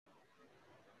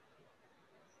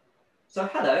So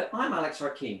hello, I'm Alex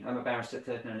Rakim. I'm a barrister at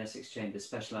 39 Essex Chambers,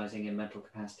 specialising in mental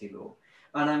capacity law.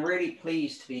 And I'm really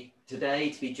pleased to be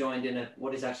joined in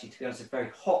what is actually, to be honest, a very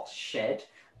hot shed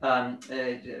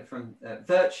from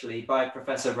virtually by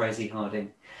Professor Rosie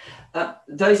Harding.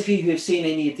 Those of you who have seen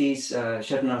any of these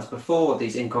webinars before,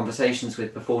 these In Conversations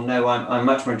with before, know I'm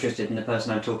much more interested in the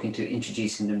person I'm talking to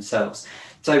introducing themselves.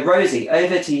 So Rosie,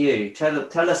 over to you.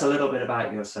 Tell us a little bit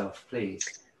about yourself,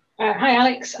 please. Hi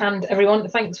Alex and everyone,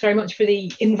 thanks very much for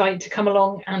the invite to come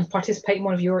along and participate in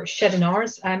one of your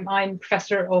webinars. I'm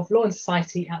Professor of Law and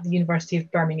Society at the University of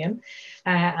Birmingham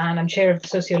and I'm Chair of the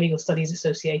Socio-Legal Studies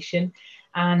Association,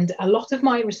 and a lot of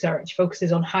my research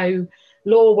focuses on how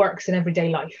law works in everyday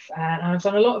life, and I've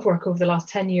done a lot of work over the last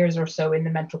 10 years or so in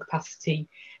the mental capacity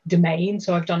domain.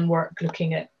 So I've done work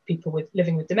looking at people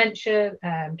living with dementia,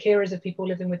 carers of people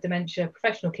living with dementia,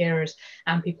 professional carers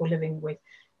and people living with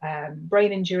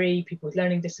brain injury, people with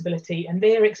learning disability, and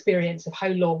their experience of how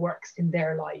law works in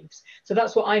their lives. So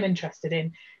that's what I'm interested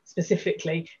in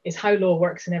specifically, is how law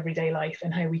works in everyday life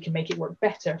and how we can make it work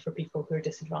better for people who are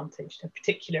disadvantaged, and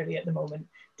particularly at the moment,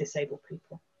 disabled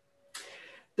people.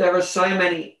 There are so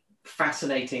many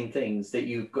fascinating things that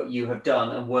you have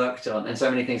done and worked on, and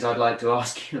so many things I'd like to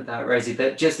ask you about, Rosie,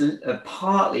 but just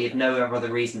partly, if no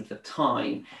other reason for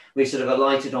time, we've sort of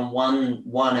alighted on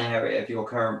one area of your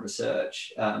current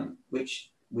research,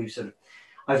 which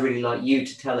I'd really like you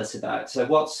to tell us about. So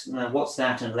what's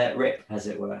that, and let rip, as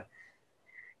it were?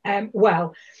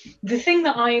 Well, the thing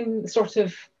that I'm sort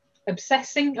of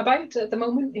obsessing about at the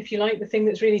moment, if you like, the thing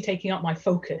that's really taking up my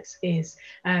focus is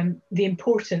the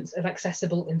importance of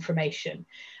accessible information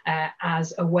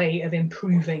as a way of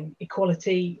improving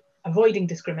equality, avoiding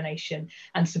discrimination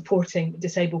and supporting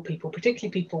disabled people,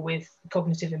 particularly people with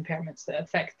cognitive impairments that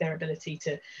affect their ability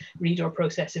to read or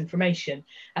process information,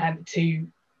 to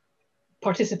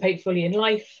participate fully in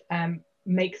life,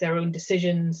 make their own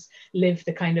decisions, live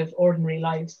the kind of ordinary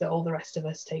lives that all the rest of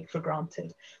us take for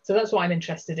granted. So that's what I'm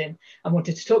interested in and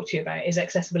wanted to talk to you about, is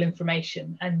accessible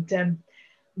information, and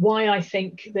why I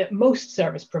think that most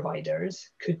service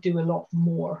providers could do a lot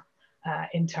more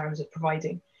in terms of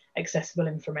providing accessible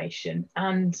information,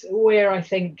 and where I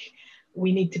think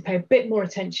we need to pay a bit more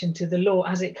attention to the law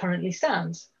as it currently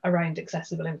stands around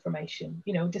accessible information.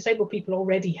 You know, disabled people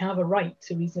already have a right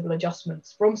to reasonable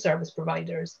adjustments from service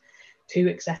providers to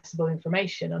accessible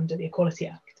information under the Equality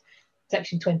Act,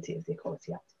 Section 20 of the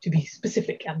Equality Act, to be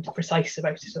specific and precise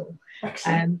about it all.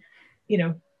 You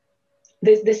know,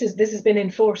 this has been in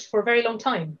force for a very long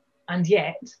time, and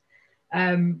yet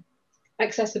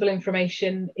accessible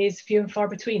information is few and far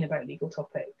between about legal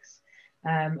topics.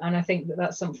 And I think that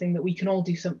that's something that we can all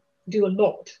do a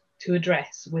lot to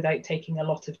address without taking a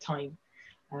lot of time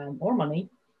or money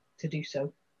to do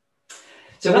so.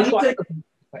 So that's what I'm looking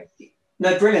for.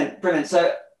 No, brilliant.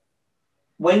 So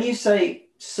when you say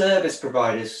service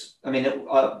providers, I mean,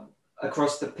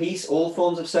 across the piece, all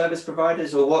forms of service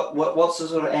providers, or what's the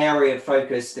sort of area of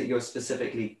focus that you're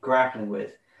specifically grappling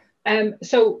with?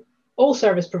 So all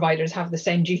service providers have the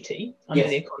same duty under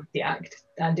the Equality Act,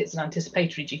 and it's an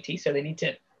anticipatory duty, so they need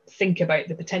to think about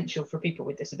the potential for people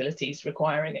with disabilities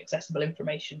requiring accessible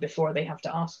information before they have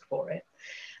to ask for it.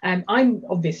 I'm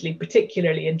obviously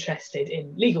particularly interested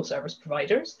in legal service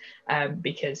providers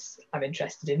because I'm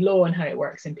interested in law and how it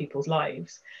works in people's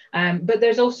lives. But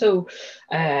there's also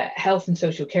health and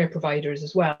social care providers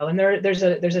as well. And there's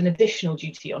an additional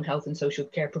duty on health and social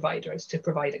care providers to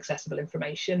provide accessible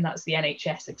information. That's the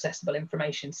NHS Accessible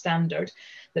Information Standard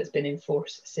that's been in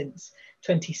force since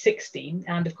 2016.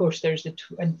 And of course, there's the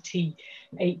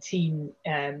 2018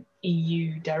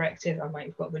 EU directive. I might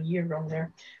have got the year wrong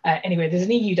there. Anyway, there's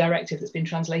an EU directive that's been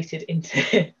translated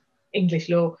into English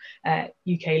law,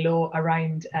 UK law,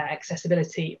 around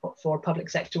accessibility for public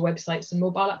sector websites and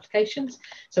mobile applications.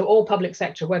 So all public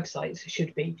sector websites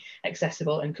should be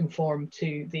accessible and conform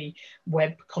to the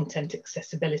Web Content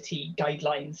Accessibility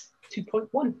Guidelines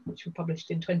 2.1, which were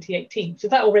published in 2018. So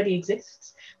that already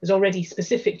exists. There's already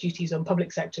specific duties on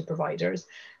public sector providers,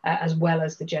 as well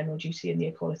as the general duty in the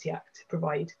Equality Act to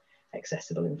provide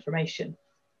accessible information.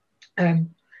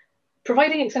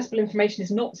 Providing accessible information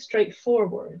is not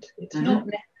straightforward. It's not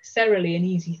necessarily an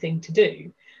easy thing to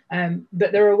do,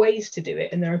 but there are ways to do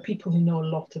it, and there are people who know a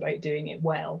lot about doing it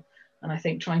well. And I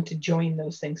think trying to join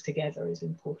those things together is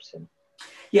important.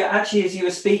 Yeah, actually, as you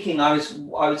were speaking, I was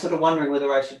sort of wondering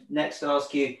whether I should next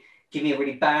ask you, give me a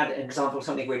really bad example of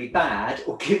something really bad,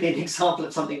 or give me an example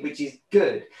of something which is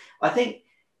good. I think,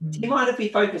 do you mind if we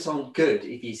focus on good,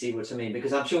 if you see what I mean?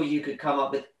 Because I'm sure you could come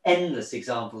up with endless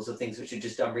examples of things which are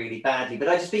just done really badly. But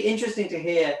I'd just be interesting to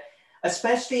hear,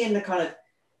 especially in the kind of,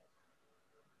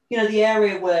 you know, the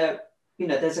area where you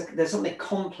know, there's something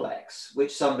complex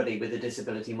which somebody with a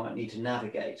disability might need to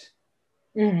navigate.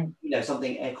 You know,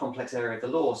 something a complex area of the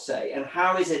law, say, and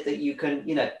how is it that you can,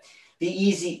 you know, the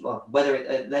easy, well, whether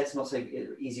it, let's not say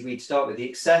easy read to start with, the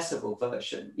accessible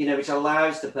version, you know, which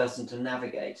allows the person to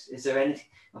navigate. Is there anything,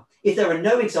 if there are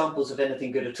no examples of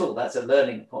anything good at all, that's a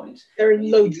learning point. There are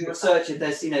loads of research. If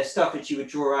there's, you know, stuff that you would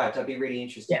draw out, I'd be really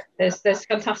interested. Yeah, there's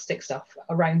fantastic stuff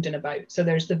around and about. So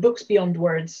there's the Books Beyond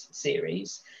Words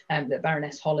series that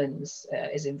Baroness Hollins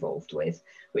is involved with,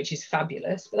 which is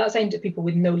fabulous, but that's aimed at people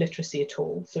with no literacy at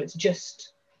all. So it's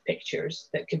just pictures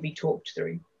that can be talked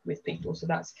through with people. So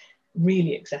that's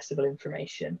really accessible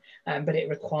information, but it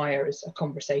requires a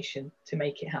conversation to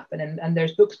make it happen. And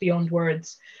there's Books Beyond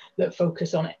Words that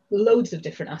focus on loads of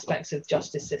different aspects of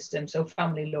justice system, so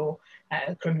family law,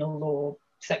 criminal law,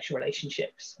 sexual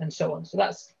relationships, and so on. So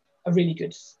that's a really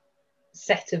good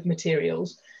set of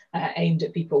materials aimed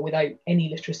at people without any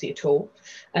literacy at all.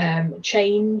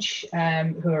 Change,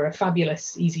 who are a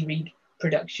fabulous easy read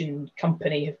production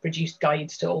company, have produced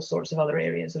guides to all sorts of other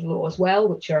areas of law as well,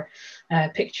 which are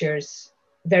pictures,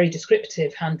 very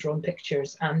descriptive hand-drawn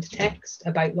pictures and text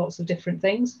about lots of different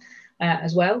things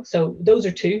as well. So those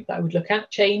are two that I would look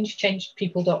at: Change,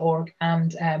 changepeople.org,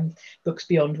 and Books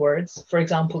Beyond Words, for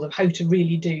examples of how to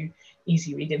really do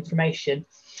easy read information.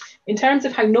 In terms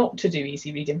of how not to do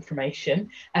easy read information,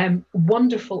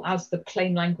 wonderful as the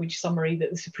plain language summary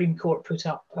that the Supreme Court put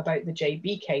up about the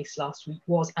JB case last week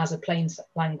was as a plain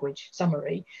language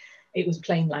summary, it was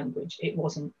plain language, it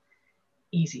wasn't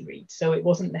easy read. So it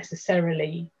wasn't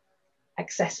necessarily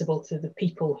accessible to the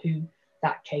people who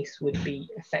that case would be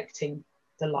affecting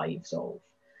the lives of,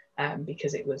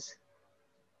 because it was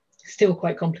still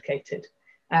quite complicated.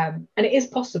 And it is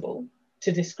possible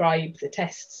to describe the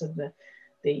tests of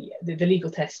the legal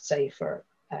tests, say, for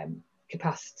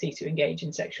capacity to engage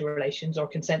in sexual relations or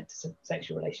consent to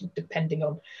sexual relations, depending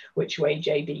on which way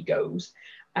JB goes,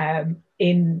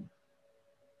 in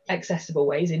accessible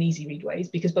ways, in easy read ways,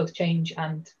 because both Change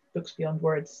and Books Beyond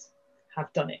Words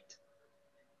have done it,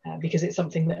 because it's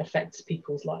something that affects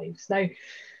people's lives. Now,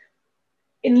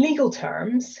 in legal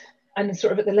terms, and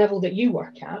sort of at the level that you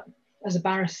work at as a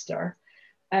barrister,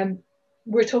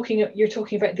 you're talking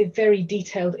about the very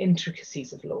detailed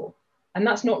intricacies of law, and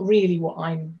that's not really what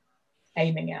I'm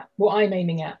aiming at. What I'm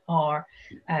aiming at are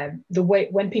the way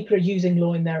when people are using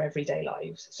law in their everyday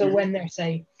lives. So when they're,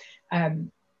 say,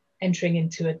 entering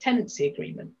into a tenancy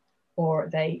agreement, or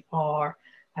they are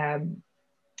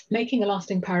making a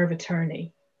lasting power of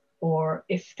attorney, or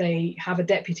if they have a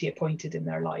deputy appointed in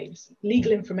their lives,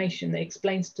 legal information that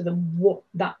explains to them what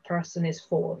that person is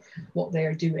for, what they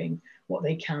are doing, what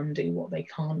they can do, what they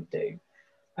can't do.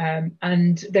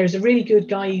 And there's a really good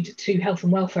guide to health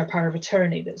and welfare power of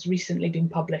attorney that's recently been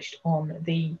published on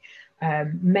the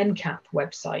MenCap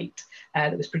website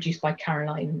that was produced by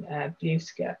Caroline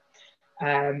Bliuska.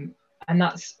 And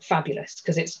that's fabulous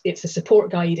because it's a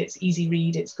support guide, it's easy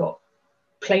read, it's got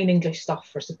plain English stuff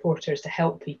for supporters to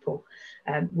help people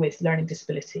with learning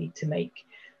disability to make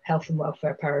health and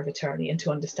welfare power of attorney and to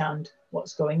understand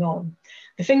what's going on.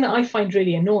 The thing that I find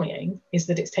really annoying is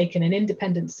that it's taken an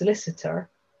independent solicitor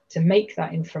to make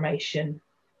that information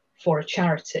for a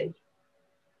charity.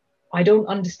 I don't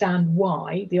understand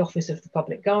why the Office of the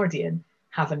Public Guardian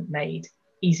haven't made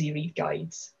easy read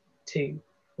guides to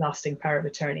lasting power of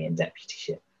attorney and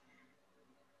deputyship.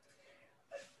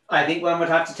 I think one would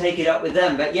have to take it up with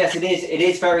them, but yes, it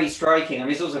is very striking. I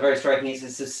mean, it's also very striking.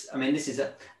 This is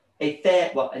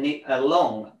a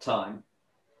long time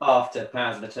after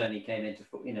powers of attorney came into,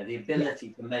 you know, the ability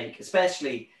to make,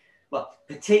 especially, well,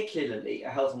 particularly a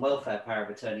health and welfare power of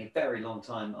attorney, a very long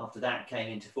time after that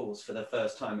came into force for the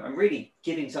first time. I'm really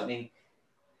giving something,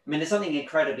 I mean, there's something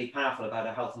incredibly powerful about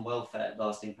a health and welfare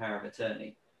lasting power of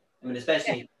attorney. I mean,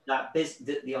 especially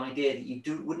the idea that you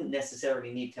wouldn't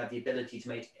necessarily need to have the ability to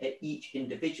make each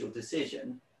individual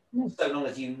decision, so long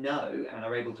as you know and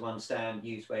are able to understand,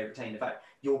 use, weigh, retain the fact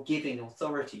you're giving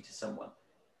authority to someone.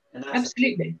 And that's,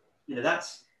 absolutely, you know,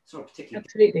 that's sort of particularly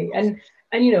absolutely.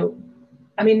 And you know,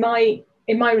 I mean,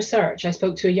 in my research, I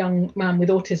spoke to a young man with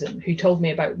autism who told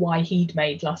me about why he'd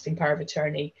made lasting power of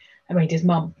attorney and made his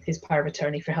mum his power of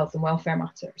attorney for health and welfare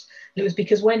matters. And it was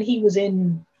because when he was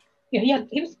in, you know,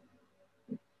 he was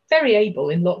very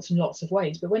able in lots and lots of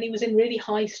ways, but when he was in really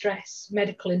high stress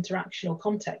medical interactional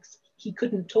context, he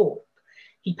couldn't talk.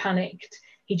 He panicked.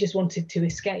 He just wanted to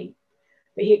escape.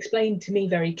 But he explained to me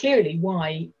very clearly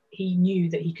why he knew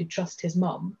that he could trust his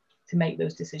mum to make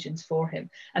those decisions for him.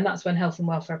 And that's when health and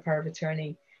welfare power of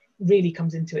attorney really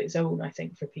comes into its own, I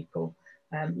think, for people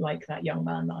like that young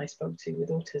man that I spoke to with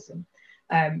autism.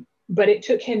 But it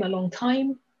took him a long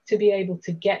time to be able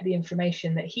to get the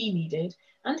information that he needed,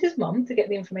 and his mum to get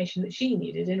the information that she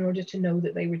needed, in order to know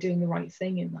that they were doing the right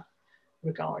thing in that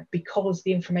regard, because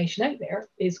the information out there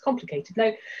is complicated.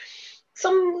 Now,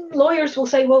 some lawyers will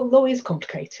say, well, law is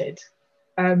complicated,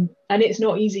 and it's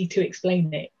not easy to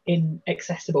explain it in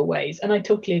accessible ways. And I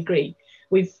totally agree.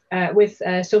 With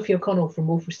Sophie O'Connell from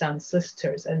Wolferstan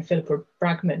Solicitors and Philippa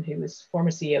Bragman, who was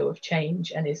former CEO of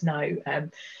Change and is now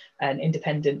an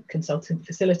independent consultant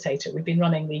facilitator. We've been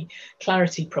running the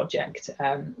Clarity Project,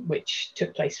 which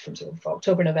took place from sort of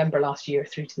October, November last year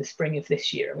through to the spring of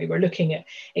this year. And we were looking at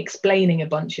explaining a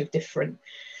bunch of different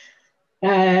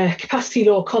capacity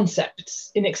law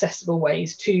concepts in accessible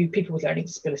ways to people with learning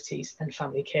disabilities and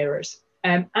family carers.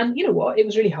 And you know what? It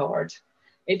was really hard.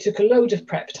 It took a load of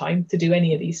prep time to do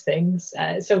any of these things.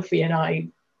 Sophie and I,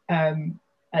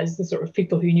 as the sort of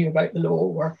people who knew about the law,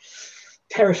 were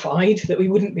terrified that we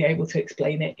wouldn't be able to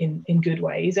explain it in good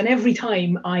ways. And every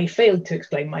time I failed to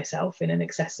explain myself in an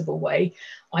accessible way,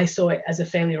 I saw it as a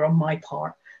failure on my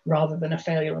part rather than a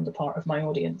failure on the part of my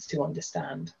audience to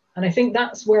understand. And I think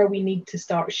that's where we need to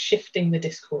start shifting the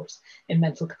discourse in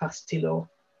mental capacity law,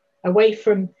 away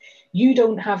from you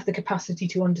don't have the capacity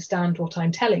to understand what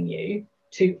I'm telling you,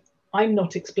 to I'm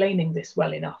not explaining this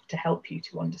well enough to help you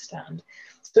to understand.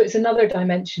 So it's another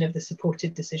dimension of the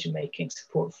supported decision making,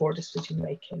 support for decision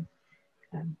making.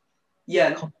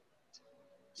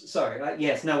 Sorry.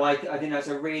 Yes. No. I think that's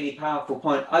a really powerful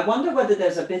point. I wonder whether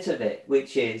there's a bit of it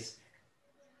which is.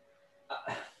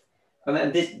 I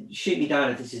mean, this, shoot me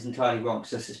down if this is entirely wrong,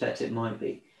 because I suspect it might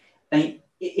be. And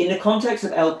in the context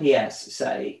of LPS,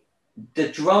 say, the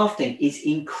drafting is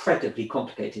incredibly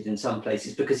complicated in some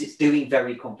places because it's doing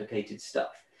very complicated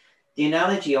stuff. The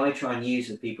analogy I try and use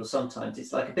with people sometimes,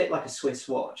 it's like a bit like a Swiss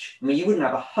watch. I mean, you wouldn't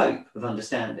have a hope of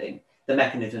understanding the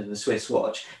mechanism of a Swiss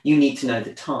watch. You need to know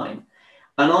the time.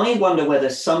 And I wonder whether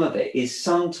some of it is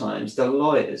sometimes the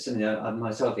lawyers, and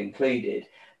myself included,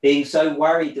 being so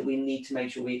worried that we need to make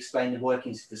sure we explain the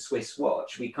workings of the Swiss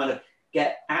watch, we kind of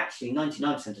get actually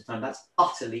 99% of the time that's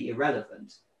utterly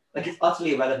irrelevant. Like, it's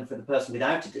utterly irrelevant for the person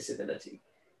without a disability.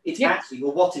 It's actually,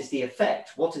 well, what is the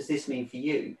effect? What does this mean for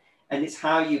you? And it's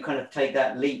how you kind of take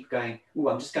that leap going, oh,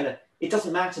 I'm just going to, it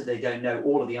doesn't matter they don't know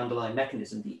all of the underlying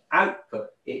mechanism. The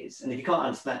output is, and if you can't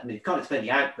understand, if you can't explain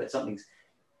the output, something's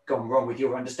gone wrong with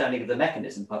your understanding of the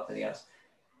mechanism, part of else.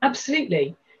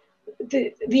 Absolutely.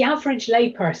 The average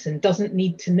layperson doesn't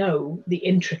need to know the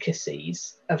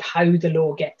intricacies of how the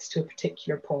law gets to a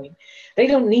particular point. They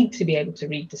don't need to be able to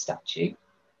read the statute.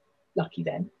 Lucky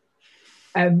them.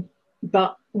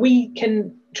 But we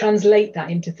can translate that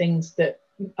into things that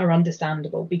are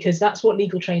understandable, because that's what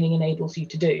legal training enables you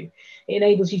to do. It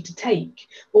enables you to take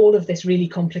all of this really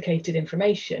complicated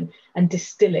information and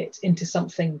distill it into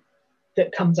something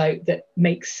that comes out that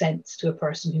makes sense to a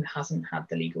person who hasn't had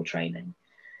the legal training.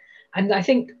 And I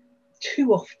think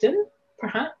too often,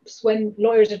 perhaps, when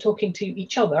lawyers are talking to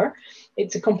each other,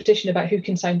 it's a competition about who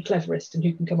can sound cleverest and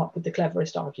who can come up with the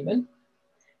cleverest argument.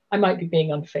 I might be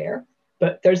being unfair,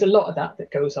 but there's a lot of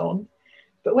that goes on.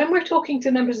 But when we're talking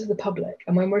to members of the public,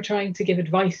 and when we're trying to give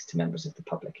advice to members of the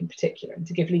public in particular, and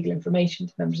to give legal information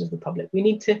to members of the public, we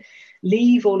need to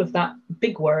leave all of that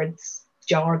big words,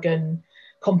 jargon,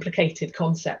 complicated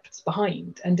concepts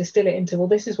behind, and distill it into, well,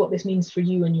 this is what this means for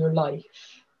you and your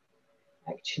life,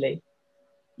 actually.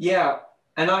 Yeah,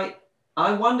 and I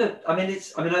wonder,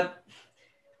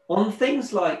 on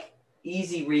things like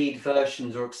easy read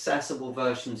versions or accessible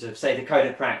versions of, say, the Code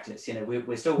of Practice,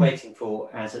 we're still waiting for,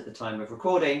 as at the time of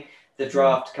recording, the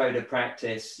draft Code of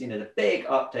Practice, the big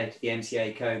update of the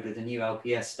MCA code with the new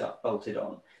LPS stuff bolted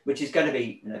on, which is going to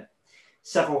be,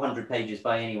 several hundred pages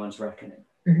by anyone's reckoning.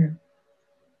 Mm-hmm.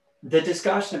 The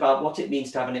discussion about what it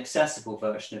means to have an accessible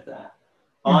version of that,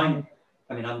 mm-hmm.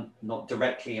 I'm not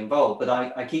directly involved, but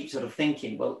I keep sort of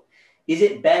thinking, well, is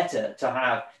it better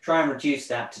to try and reduce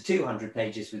that to 200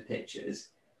 pages with pictures?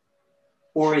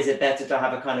 Or is it better to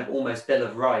have a kind of almost Bill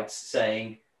of Rights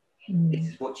saying, this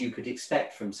is what you could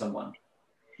expect from someone?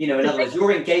 In other words,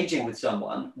 you're engaging with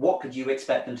someone, what could you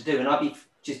expect them to do? And I'd be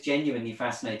just genuinely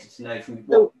fascinated to know from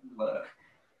what work.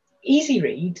 Easy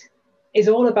Read is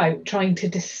all about trying to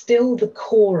distill the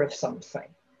core of something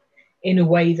in a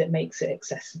way that makes it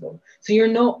accessible. So you're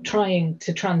not trying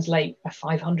to translate a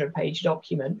 500-page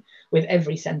document with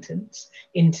every sentence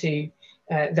into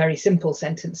very simple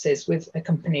sentences with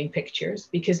accompanying pictures,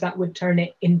 because that would turn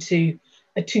it into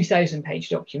a 2,000-page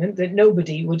document that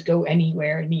nobody would go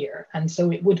anywhere near. And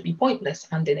so it would be pointless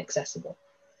and inaccessible.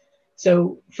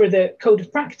 So for the Code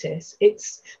of Practice,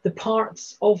 it's the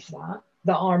parts of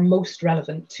that are most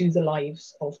relevant to the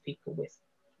lives of people with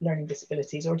learning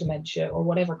disabilities or dementia or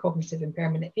whatever cognitive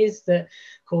impairment it is that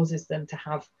causes them to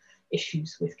have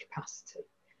issues with capacity.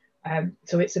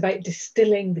 So it's about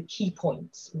distilling the key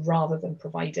points rather than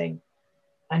providing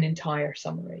an entire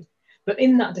summary. But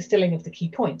in that distilling of the key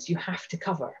points, you have to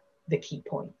cover the key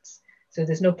points. So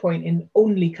there's no point in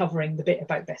only covering the bit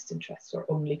about best interests or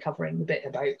only covering the bit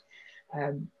about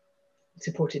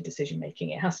supported decision making.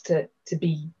 It has to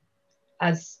be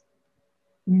as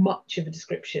much of a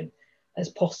description as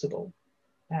possible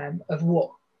of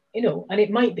what, and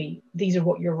it might be, these are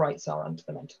what your rights are under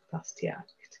the Mental Capacity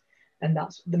Act. And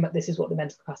this is what the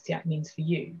Mental Capacity Act means for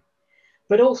you.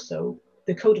 But also,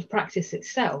 the code of practice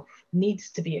itself needs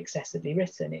to be accessibly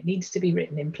written. It needs to be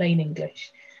written in plain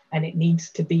English, and it needs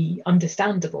to be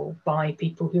understandable by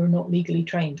people who are not legally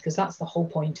trained, because that's the whole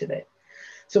point of it.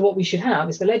 So what we should have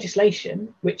is the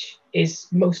legislation, which is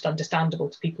most understandable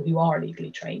to people who are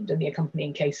legally trained, and the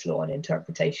accompanying case law and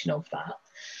interpretation of that.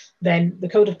 Then the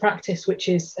code of practice, which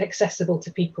is accessible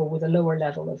to people with a lower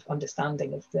level of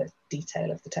understanding of the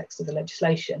detail of the text of the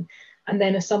legislation. And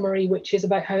then a summary, which is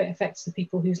about how it affects the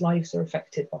people whose lives are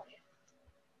affected by it.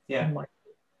 Yeah.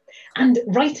 And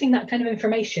writing that kind of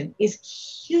information is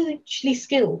hugely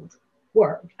skilled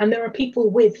work. And there are people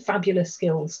with fabulous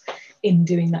skills in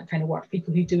doing that kind of work,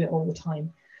 people who do it all the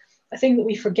time. A thing that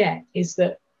we forget is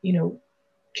that,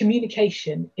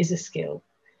 communication is a skill.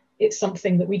 It's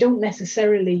something that we don't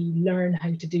necessarily learn how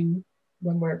to do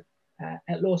when we're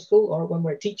at law school or when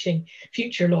we're teaching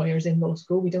future lawyers in law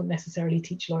school. We don't necessarily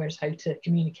teach lawyers how to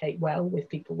communicate well with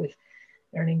people with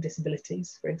learning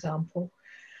disabilities, for example.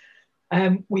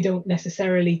 We don't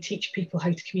necessarily teach people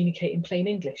how to communicate in plain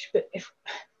English. But if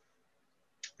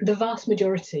the vast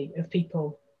majority of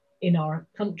people in our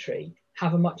country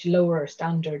have a much lower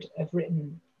standard of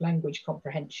written language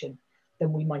comprehension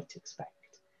than we might expect.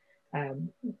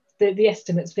 The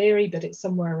estimates vary, but it's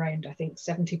somewhere around, I think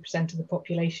 70% of the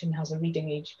population has a reading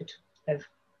age of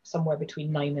somewhere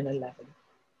between 9 and 11,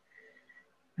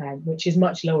 which is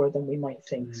much lower than we might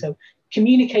think. So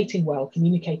communicating well,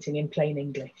 communicating in plain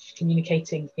English,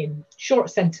 communicating in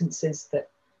short sentences that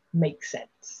make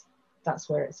sense. That's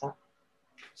where it's at.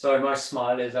 Sorry, my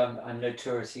smile is I'm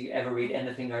notoriously ever read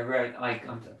anything I write.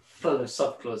 I'm full of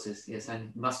subclauses. Yes, I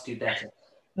must do better.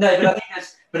 No,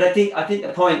 but I think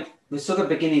the point, we're sort of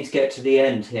beginning to get to the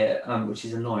end here, which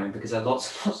is annoying because there are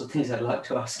lots of things I'd like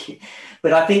to ask you.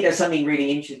 But I think there's something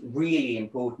really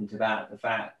important about the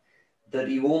fact that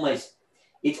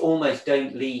it's almost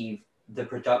don't leave the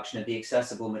production of the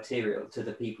accessible material to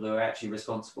the people who are actually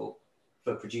responsible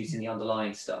for producing the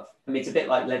underlying stuff. I mean, it's a bit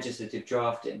like legislative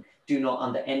drafting. Do not,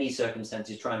 under any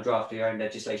circumstances, try and draft your own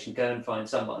legislation. Go and find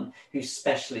someone whose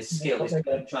specialist skill is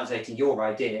translating your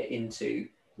idea into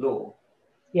law.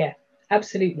 Yeah,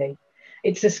 absolutely.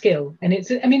 It's a skill, and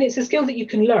it's a skill that you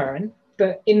can learn,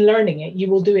 but in learning it, you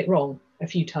will do it wrong a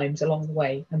few times along the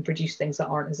way and produce things that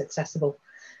aren't as accessible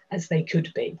as they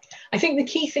could be. I think the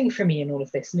key thing for me in all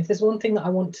of this, and if there's one thing that I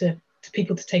want to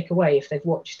people to take away if they've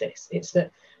watched this, it's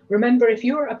that, remember, if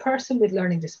you're a person with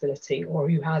learning disability or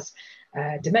who has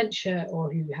dementia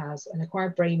or who has an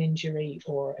acquired brain injury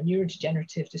or a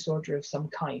neurodegenerative disorder of some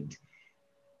kind,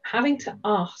 having to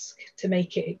ask to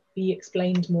make it be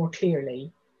explained more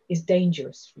clearly is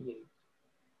dangerous for you.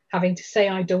 Having to say,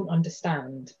 I don't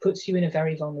understand, puts you in a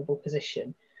very vulnerable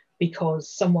position because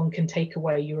someone can take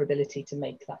away your ability to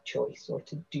make that choice or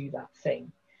to do that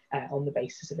thing on the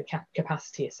basis of a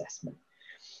capacity assessment.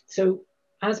 So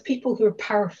as people who are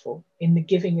powerful in the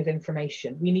giving of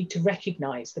information, we need to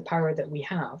recognize the power that we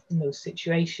have in those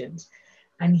situations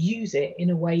and use it in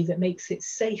a way that makes it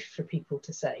safe for people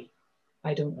to say,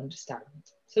 I don't understand.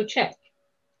 So check,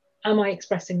 am I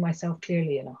expressing myself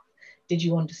clearly enough? Did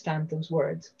you understand those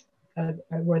words?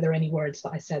 Were there any words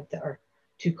that I said that are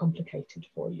too complicated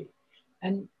for you?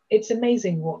 And it's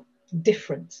amazing what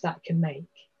difference that can make.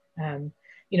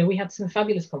 We had some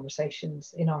fabulous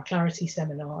conversations in our Clarity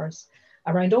seminars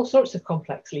around all sorts of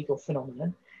complex legal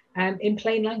phenomena in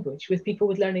plain language with people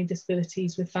with learning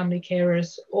disabilities, with family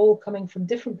carers, all coming from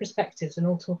different perspectives and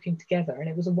all talking together. And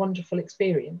it was a wonderful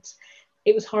experience.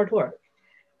 It was hard work.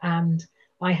 And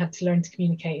I had to learn to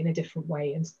communicate in a different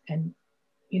way. And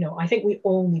I think we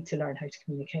all need to learn how to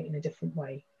communicate in a different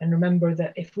way. And remember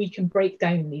that if we can break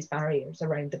down these barriers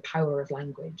around the power of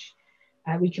language,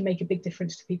 we can make a big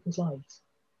difference to people's lives.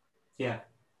 Yeah,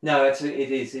 no, it's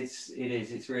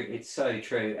so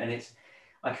true, and it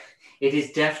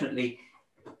is definitely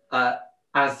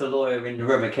as the lawyer in the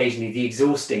room, occasionally the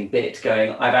exhausting bit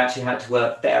going, I've actually had to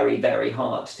work very, very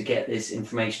hard to get this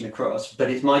information across, but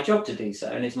it's my job to do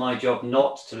so. And it's my job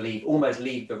not to almost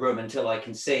leave the room until I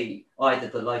can see either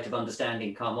the light of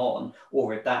understanding come on,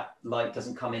 or if that light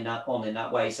doesn't come in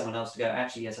that way, someone else to go,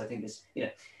 actually, yes, I think this,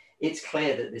 it's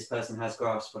clear that this person has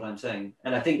grasped what I'm saying.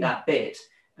 And I think that bit,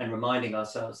 and reminding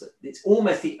ourselves that it's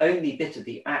almost the only bit of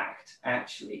the act,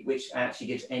 actually, which actually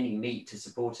gives any meat to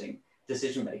supporting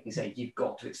decision making, saying you've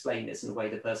got to explain this in a way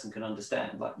the person can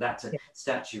understand. Like that's a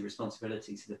statute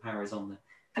responsibility, so the power is on them.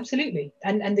 Absolutely.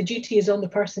 And the duty is on the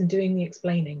person doing the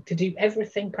explaining to do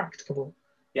everything practicable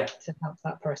to help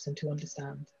that person to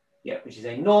understand. Yeah, which is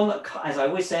as I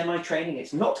always say in my training,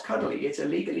 it's not cuddly, it's a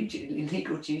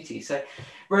legal duty. So,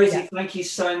 Rosie, thank you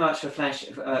so much for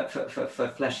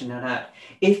fleshing that out.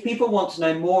 If people want to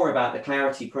know more about the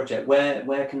Clarity Project,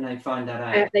 where can they find that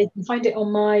out? They can find it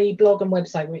on my blog and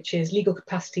website, which is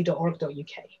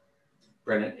legalcapacity.org.uk.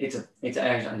 Brilliant.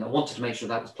 I wanted to make sure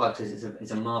that was plugged because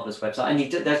it's a marvellous website.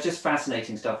 And there's just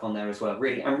fascinating stuff on there as well,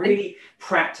 really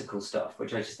practical stuff,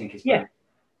 which I just think is brilliant.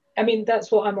 I mean,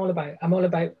 that's what I'm all about. I'm all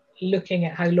about looking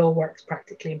at how law works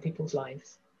practically in people's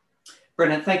lives.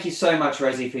 Brilliant. Thank you so much,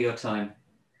 Rosie, for your time.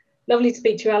 Lovely to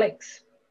speak to you, Alex.